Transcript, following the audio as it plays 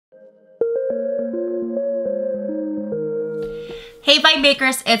Hey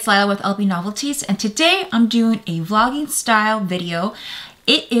Vibemakers, it's Lila with LB Novelties, and today I'm doing a vlogging style video.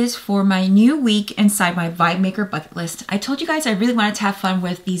 It is for my new week inside my Vibemaker bucket list. I told you guys I really wanted to have fun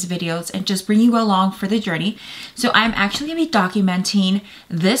with these videos and just bring you along for the journey. So I'm actually going to be documenting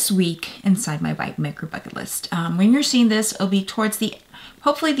this week inside my Vibemaker bucket list. When you're seeing this, it'll be towards the,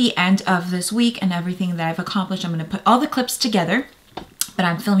 hopefully the end of this week and everything that I've accomplished. I'm going to put all the clips together, but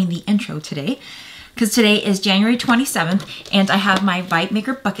I'm filming the intro today, because today is January 27th and I have my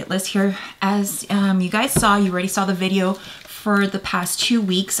Vibemaker bucket list here. As you guys saw, you already saw the video for the past 2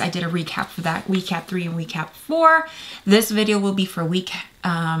 weeks. I did a recap for that, recap 3 and recap 4. This video will be for week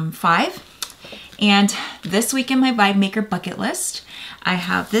 5. And this week in my Vibemaker bucket list, I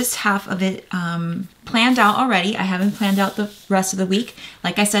have this half of it planned out already. I haven't planned out the rest of the week.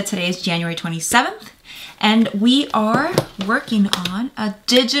 Like I said, today is January 27th and we are working on a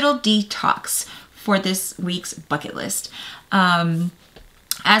digital detox for this week's bucket list.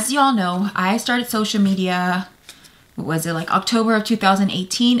 As y'all know, I started social media, what was it, like October of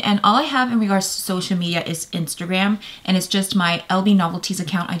 2018, and all I have in regards to social media is Instagram, and it's just my LB Novelties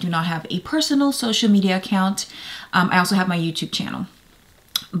account. I do not have a personal social media account. I also have my YouTube channel.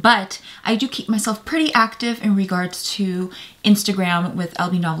 But I do keep myself pretty active in regards to Instagram with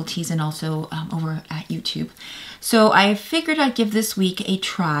LB Novelties and also over at YouTube. So I figured I'd give this week a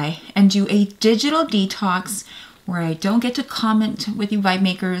try and do a digital detox where I don't get to comment with you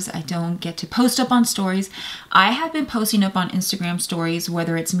Vibemakers. I don't get to post up on stories. I have been posting up on Instagram stories,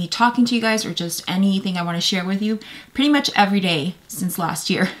 whether it's me talking to you guys or just anything I want to share with you, pretty much every day since last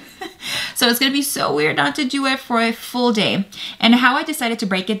year. So it's going to be so weird not to do it for a full day. And how I decided to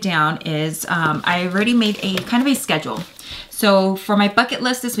break it down is I already made a kind of a schedule. So for my bucket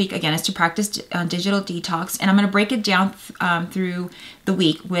list this week, again, is to practice digital detox. And I'm going to break it down through the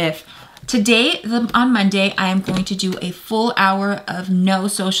week with today, on Monday, I am going to do a full hour of no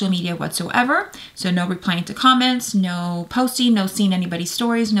social media whatsoever. So no replying to comments, no posting, no seeing anybody's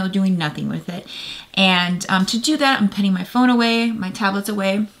stories, no doing nothing with it. And to do that, I'm putting my phone away, my tablets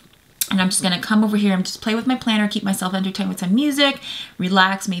away. And I'm just going to come over here and just play with my planner, keep myself entertained with some music,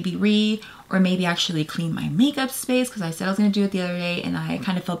 relax, maybe read, or maybe actually clean my makeup space, because I said I was going to do it the other day and I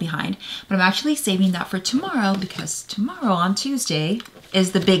kind of fell behind. But I'm actually saving that for tomorrow, because tomorrow on Tuesday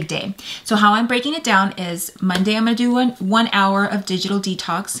is the big day. So how I'm breaking it down is Monday I'm going to do one hour of digital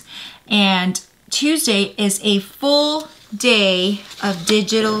detox, and Tuesday is a full day of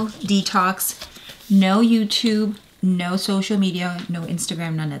digital detox. No YouTube, no social media, no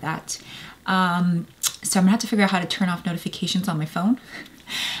Instagram, none of that. So I'm gonna have to figure out how to turn off notifications on my phone.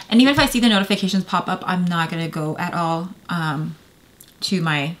 And even if I see the notifications pop up, I'm not gonna go at all to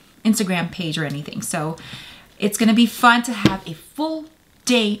my Instagram page or anything. So it's gonna be fun to have a full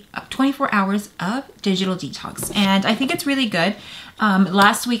day, 24 hours of digital detox. And I think it's really good.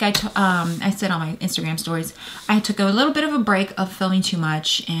 Last week I said on my Instagram stories, I took a little bit of a break of filming too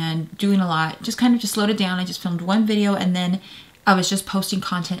much and doing a lot, just kind of just slowed it down. I just filmed one video and then I was just posting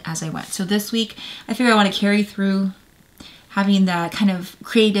content as I went. So this week I figure I want to carry through having that kind of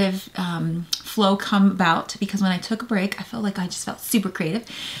creative flow come about, because when I took a break, I felt like I just felt super creative.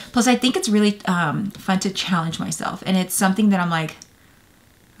 Plus I think it's really fun to challenge myself, and it's something that I'm like,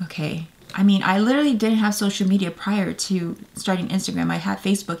 okay, I mean, I literally didn't have social media prior to starting Instagram. I had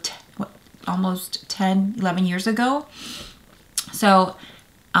Facebook almost 10, 11 years ago. So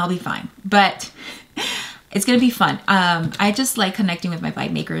I'll be fine, but it's going to be fun. I just like connecting with my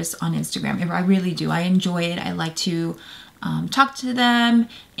Vibemakers on Instagram. I really do. I enjoy it. I like to talk to them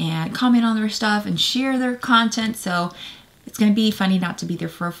and comment on their stuff and share their content. So it's going to be funny not to be there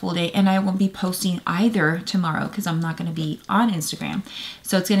for a full day, and I won't be posting either tomorrow because I'm not going to be on Instagram.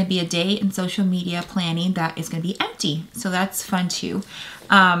 So it's going to be a day in social media planning that is going to be empty. So that's fun too.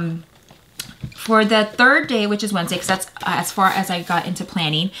 For the third day, which is Wednesday, because that's as far as I got into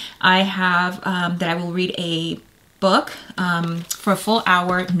planning, I have that I will read a book for a full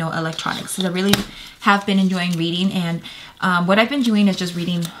hour, no electronics. So I really have been enjoying reading, and what I've been doing is just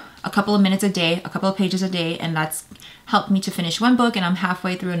reading a couple of minutes a day, a couple of pages a day, and that's helped me to finish one book, and I'm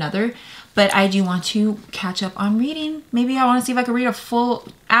halfway through another. But I do want to catch up on reading. Maybe I want to see if I can read a full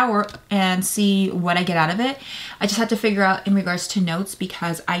hour and see what I get out of it. I just have to figure out in regards to notes,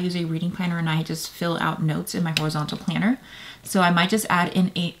 because I use a reading planner and I just fill out notes in my horizontal planner. So I might just add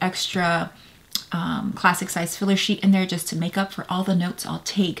in an extra classic size filler sheet in there just to make up for all the notes I'll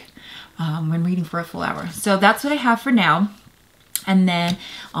take when reading for a full hour. So that's what I have for now. And then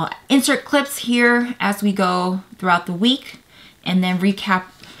I'll insert clips here as we go throughout the week, and then recap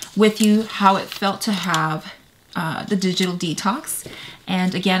with you how it felt to have the digital detox.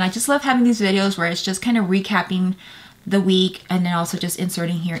 And again, I just love having these videos where it's just kind of recapping the week, and then also just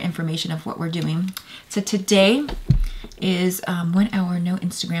inserting here information of what we're doing. So today is 1 hour no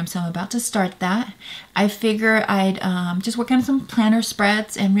Instagram, so I'm about to start that. I figure I'd just work on some planner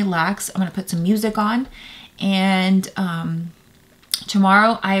spreads and relax. I'm gonna put some music on, and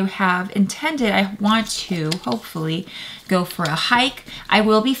tomorrow I want to hopefully go for a hike. I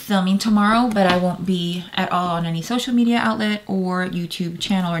will be filming tomorrow, but I won't be at all on any social media outlet or YouTube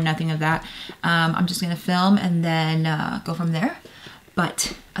channel or nothing of that. I'm just gonna film and then go from there.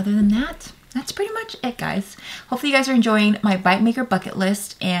 But other than that, that's pretty much it, guys. Hopefully you guys are enjoying my Vibemaker bucket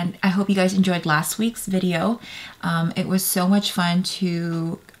list, and I hope you guys enjoyed last week's video. It was so much fun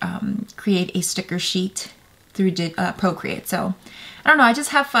to create a sticker sheet through Procreate. So I don't know, I just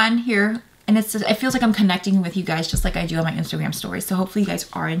have fun here, and it feels like I'm connecting with you guys just like I do on my Instagram stories. So hopefully you guys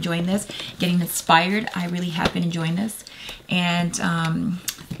are enjoying this, getting inspired. I really have been enjoying this, and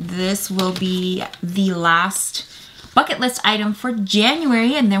this will be the last bucket list item for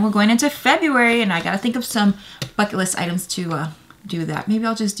January, and then we're going into February, and I gotta think of some bucket list items to do that. Maybe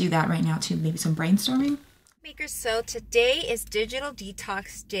I'll just do that right now too, maybe some brainstorming. So today is Digital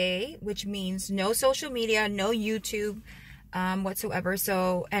Detox Day, which means no social media, no YouTube whatsoever.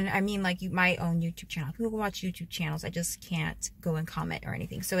 So, and I mean like my own YouTube channel. People can watch YouTube channels. I just can't go and comment or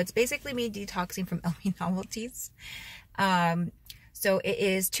anything. So it's basically me detoxing from LB novelties. So it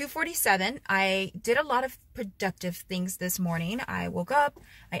is 2:47. I did a lot of productive things this morning. I woke up,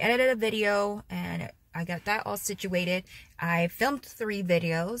 I edited a video, and I got that all situated. I filmed 3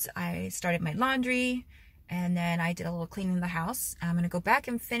 videos. I started my laundry, and then I did a little cleaning of the house. I'm going to go back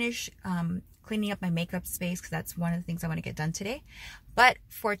and finish cleaning up my makeup space, because that's one of the things I want to get done today. But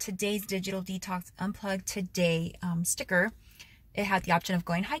for today's Digital Detox Unplugged Today sticker, it had the option of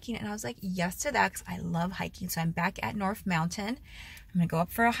going hiking, and I was like yes to that because I love hiking. So I'm back at North Mountain. I'm gonna go up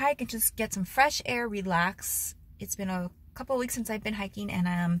for a hike and just get some fresh air, relax. It's been a couple of weeks since I've been hiking, and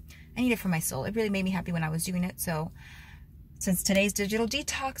I need it for my soul. It really made me happy when I was doing it. So since today's Digital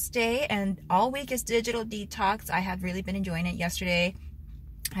Detox Day and all week is Digital Detox, I have really been enjoying it. Yesterday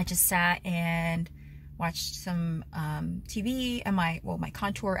I just sat and watched some TV and my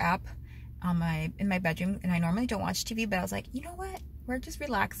Contour app in my bedroom, and I normally don't watch TV, but I was like, you know what, we're just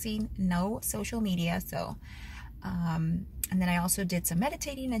relaxing, no social media. So and then I also did some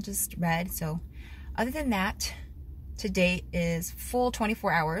meditating and just read. So other than that, today is full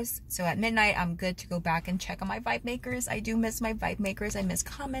 24 hours. So at midnight I'm good to go back and check on my Vibemakers. I do miss my Vibemakers. I miss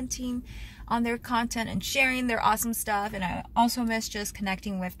commenting on their content and sharing their awesome stuff, and I also miss just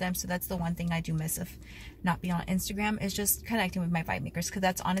connecting with them. So that's the one thing I do miss of not being on Instagram, is just connecting with my Vibemakers, because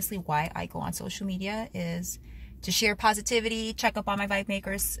that's honestly why I go on social media, is to share positivity, check up on my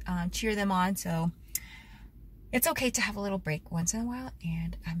Vibemakers, cheer them on. So it's okay to have a little break once in a while,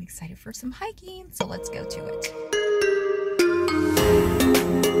 and I'm excited for some hiking. So let's go to it.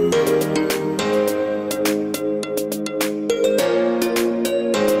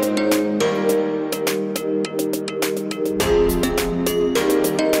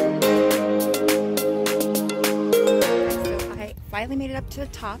 Finally made it up to the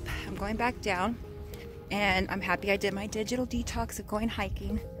top. I'm going back down, and I'm happy I did my digital detox of going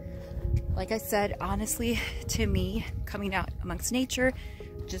hiking. Like I said, honestly, to me, coming out amongst nature,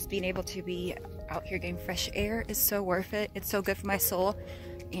 just being able to be out here getting fresh air is so worth it. It's so good for my soul,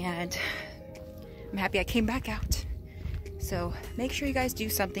 and I'm happy I came back out. So make sure you guys do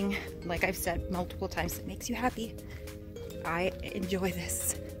something, like I've said multiple times, that makes you happy. I enjoy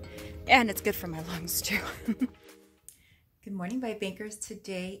this, and it's good for my lungs too. Good morning, Vibemakers.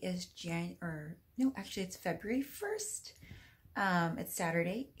 Today is it's February 1st. It's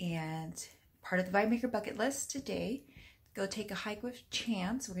Saturday, and part of the Vibemaker bucket list today, go take a hike with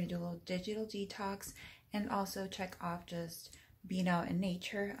Chance. We're gonna do a little digital detox, and also check off just being out in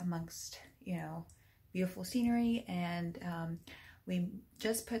nature amongst, beautiful scenery. And we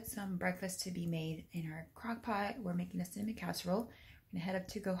just put some breakfast to be made in our crock pot. We're making a cinnamon casserole. We're gonna head up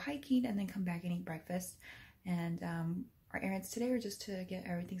to go hiking and then come back and eat breakfast. And our errands today are just to get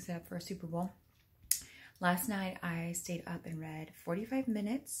everything set up for a Super Bowl. Last night I stayed up and read 45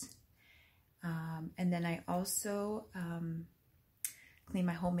 minutes. And then I also cleaned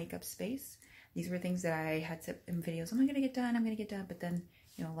my whole makeup space. These were things that I had set in videos. I'm gonna get done. But then,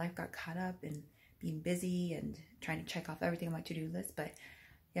 life got caught up in being busy and trying to check off everything on my to-do list. But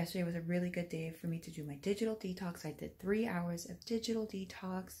yesterday was a really good day for me to do my digital detox. I did 3 hours of digital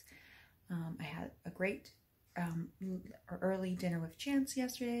detox. I had a great early dinner with Chance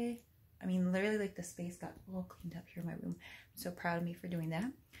yesterday. I mean, literally, like, the space got all cleaned up here in my room. I'm so proud of me for doing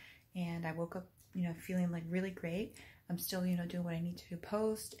that. And I woke up, feeling like really great. I'm still, doing what I need to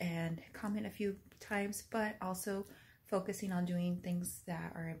post and comment a few times, but also focusing on doing things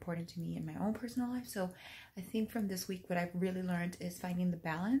that are important to me in my own personal life. So I think from this week, what I've really learned is finding the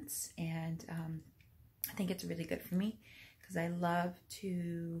balance, and I think it's really good for me because I love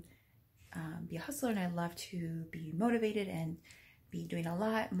to be a hustler, and I love to be motivated and be doing a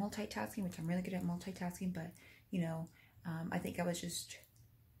lot, multitasking, which I'm really good at multitasking, but you know, I think I was just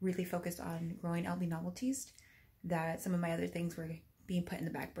really focused on growing LB Novelties, that some of my other things were being put in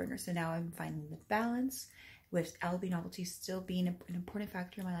the back burner. So now I'm finding the balance with LB Novelties still being an important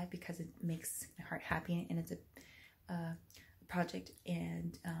factor in my life because it makes my heart happy, and it's a project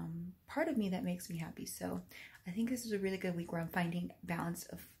and part of me that makes me happy. So I think this is a really good week where I'm finding balance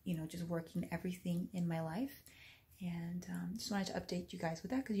of, you know, just working everything in my life. And just wanted to update you guys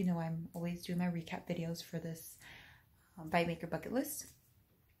with that because, you know, I'm always doing my recap videos for this Vibemaker bucket list.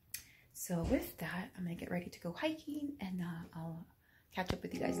 So with that, I'm going to get ready to go hiking, and I'll catch up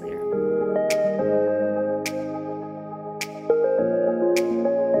with you guys later.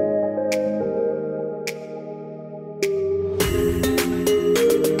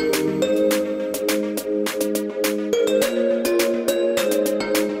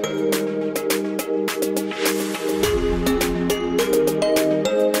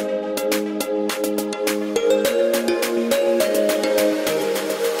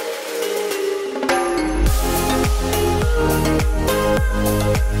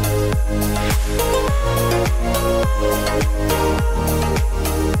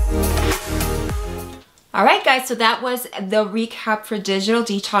 All right, guys, so that was the recap for Digital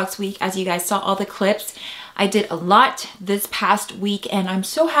Detox Week. As you guys saw all the clips, I did a lot this past week, and I'm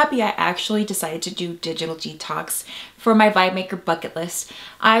so happy I actually decided to do Digital Detox for my Vibemaker bucket list.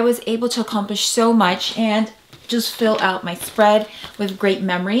 I was able to accomplish so much and just fill out my spread with great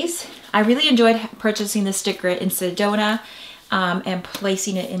memories. I really enjoyed purchasing the sticker in Sedona and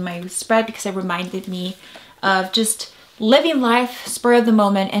placing it in my spread because it reminded me of just living life spur of the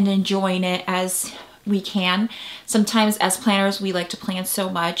moment and enjoying it as we can. Sometimes as planners, we like to plan so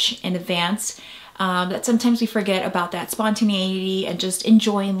much in advance that sometimes we forget about that spontaneity and just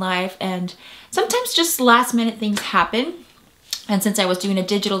enjoying life, and sometimes just last minute things happen. And since I was doing a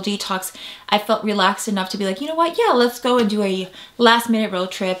digital detox, I felt relaxed enough to be like, you know what, yeah, let's go and do a last minute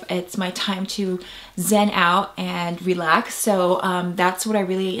road trip. It's my time to zen out and relax. So that's what I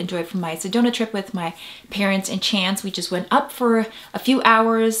really enjoyed from my Sedona trip with my parents and Chance. We just went up for a few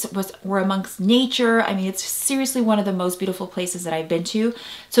hours, we're amongst nature. I mean, it's seriously one of the most beautiful places that I've been to.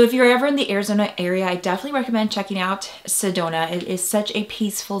 So if you're ever in the Arizona area, I definitely recommend checking out Sedona. It is such a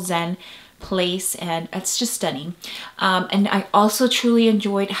peaceful zen place, and it's just stunning. And I also truly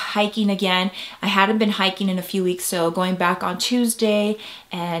enjoyed hiking again. I hadn't been hiking in a few weeks, so going back on Tuesday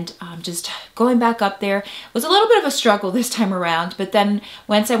and just going back up there was a little bit of a struggle this time around. But then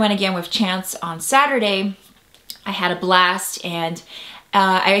once I went again with Chance on Saturday, I had a blast, and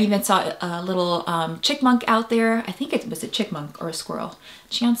I even saw a little chickmunk out there. I think it was a chickmunk or a squirrel.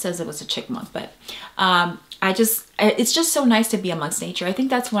 Chance says it was a chickmunk, but it's just so nice to be amongst nature. I think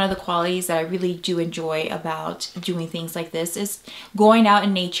that's one of the qualities that I really do enjoy about doing things like this, is going out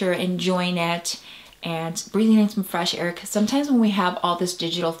in nature, enjoying it, and breathing in some fresh air. Because sometimes when we have all this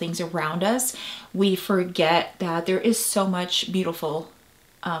digital things around us, we forget that there is so much beautiful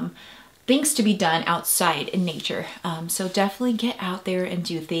things to be done outside in nature. So definitely get out there and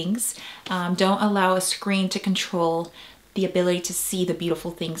do things. Don't allow a screen to control the ability to see the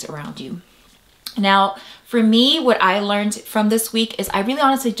beautiful things around you. Now, for me, what I learned from this week is I really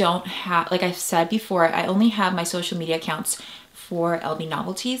honestly don't have, like I've said before, I only have my social media accounts for LB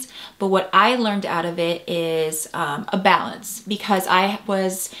Novelties, but what I learned out of it is a balance, because I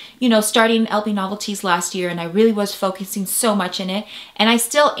was, you know, starting LB Novelties last year, and I really was focusing so much in it, and I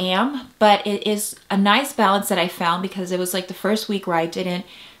still am, but it is a nice balance that I found, because it was like the first week where I didn't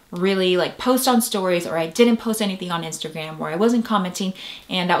really like post on stories, or I didn't post anything on Instagram, or I wasn't commenting,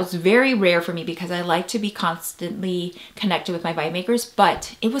 and that was very rare for me because I like to be constantly connected with my Vibemakers.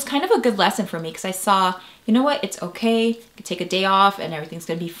 But it was kind of a good lesson for me, because I saw, you know what, it's okay, you can take a day off and everything's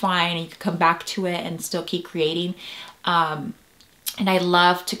gonna be fine, and you can come back to it and still keep creating. And I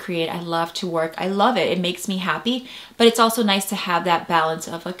love to create, I love to work, I love it, it makes me happy, but it's also nice to have that balance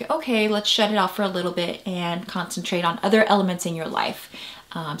of like, okay, let's shut it off for a little bit and concentrate on other elements in your life.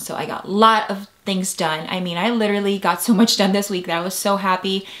 So I got a lot of things done. I mean, I literally got so much done this week that I was so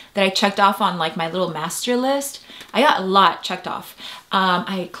happy that I checked off on like my little master list. I got a lot checked off.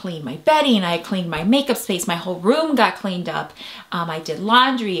 I cleaned my bedding, I cleaned my makeup space, my whole room got cleaned up. I did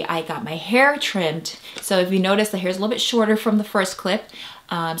laundry, I got my hair trimmed. So if you notice, the hair's a little bit shorter from the first clip.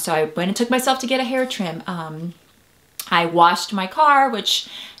 So I went and took myself to get a hair trim. I washed my car, which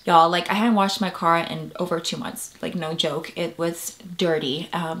Y'all, like I hadn't washed my car in over 2 months, like no joke. It was dirty,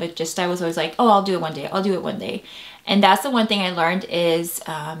 but just I was always like, oh, I'll do it one day, I'll do it one day. And that's the one thing I learned is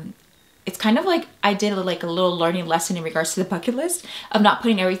it's kind of like I did like a little learning lesson in regards to the bucket list of not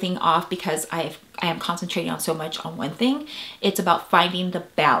putting everything off because I am concentrating on so much on one thing. It's about finding the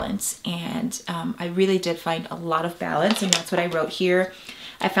balance, and I really did find a lot of balance, and that's what I wrote here.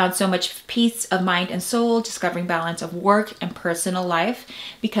 I found so much peace of mind and soul, discovering balance of work and personal life,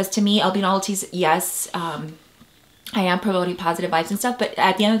 because to me, LB Novelties, yes, I am promoting positive vibes and stuff, but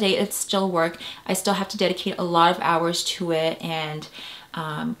at the end of the day, it's still work. I still have to dedicate a lot of hours to it, and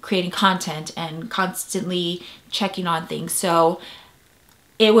creating content and constantly checking on things. So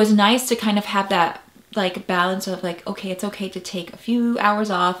it was nice to kind of have that like balance of like, okay, it's okay to take a few hours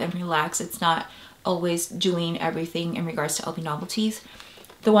off and relax. It's not always doing everything in regards to LB Novelties.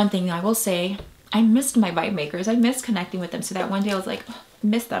 The one thing I will say, I missed my Vibemakers. I missed connecting with them. So that one day I was like, oh, I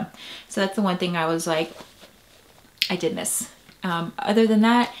missed them. So that's the one thing I was like, I did miss. Other than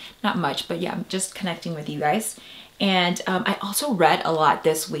that, not much, but yeah, I'm just connecting with you guys. And I also read a lot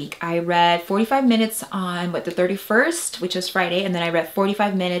this week. I read 45 minutes on the 31st, which was Friday, and then I read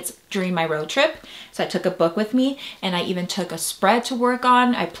 45 minutes during my road trip. So I took a book with me, and I even took a spread to work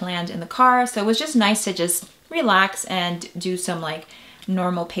on. I planned in the car. So it was just nice to just relax and do some like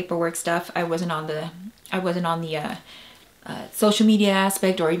normal paperwork stuff. I wasn't on the social media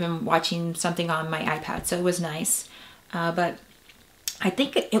aspect or even watching something on my iPad. So it was nice. But I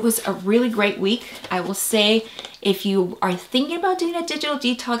think it was a really great week. I will say, if you are thinking about doing a digital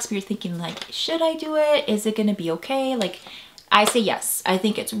detox, but you're thinking like, should I do it? Is it gonna be okay? Like, I say yes. I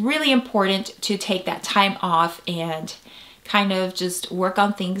think it's really important to take that time off and kind of just work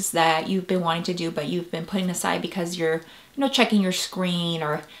on things that you've been wanting to do, but you've been putting aside because you're, you know, checking your screen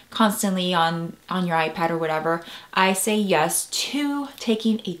or constantly on your iPad or whatever. I say yes to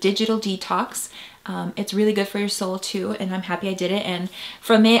taking a digital detox. It's really good for your soul too, and I'm happy I did it. And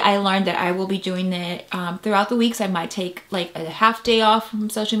from it, I learned that I will be doing it throughout the weeks. I might take like a half day off from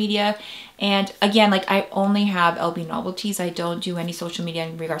social media. And again, like I only have LB Novelties. I don't do any social media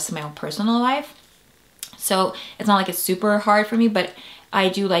in regards to my own personal life. So it's not like it's super hard for me, but I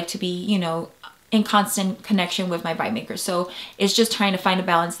do like to be, you know, in constant connection with my Vibemakers. So it's just trying to find a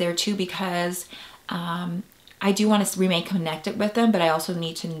balance there too, because I do want to remain connected with them, but I also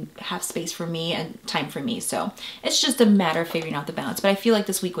need to have space for me and time for me. So it's just a matter of figuring out the balance. But I feel like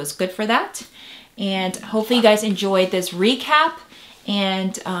this week was good for that. And hopefully you guys enjoyed this recap.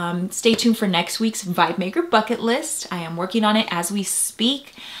 And stay tuned for next week's Vibemaker bucket list. I am working on it as we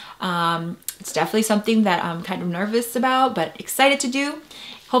speak. It's definitely something that I'm kind of nervous about, but excited to do.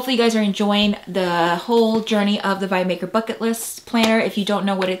 Hopefully you guys are enjoying the whole journey of the Vibemaker bucket list planner. If you don't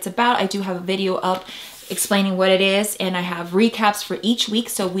know what it's about, I do have a video up explaining what it is, and I have recaps for each week.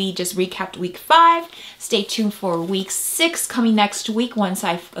 So we just recapped week 5. Stay tuned for week 6 coming next week once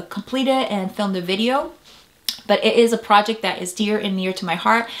I've completed it and filmed the video. But it is a project that is dear and near to my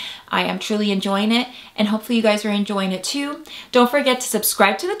heart. I am truly enjoying it, and hopefully you guys are enjoying it too. Don't forget to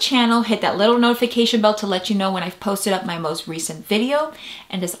subscribe to the channel, hit that little notification bell to let you know when I've posted up my most recent video.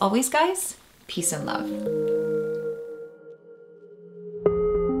 And as always, guys, peace and love.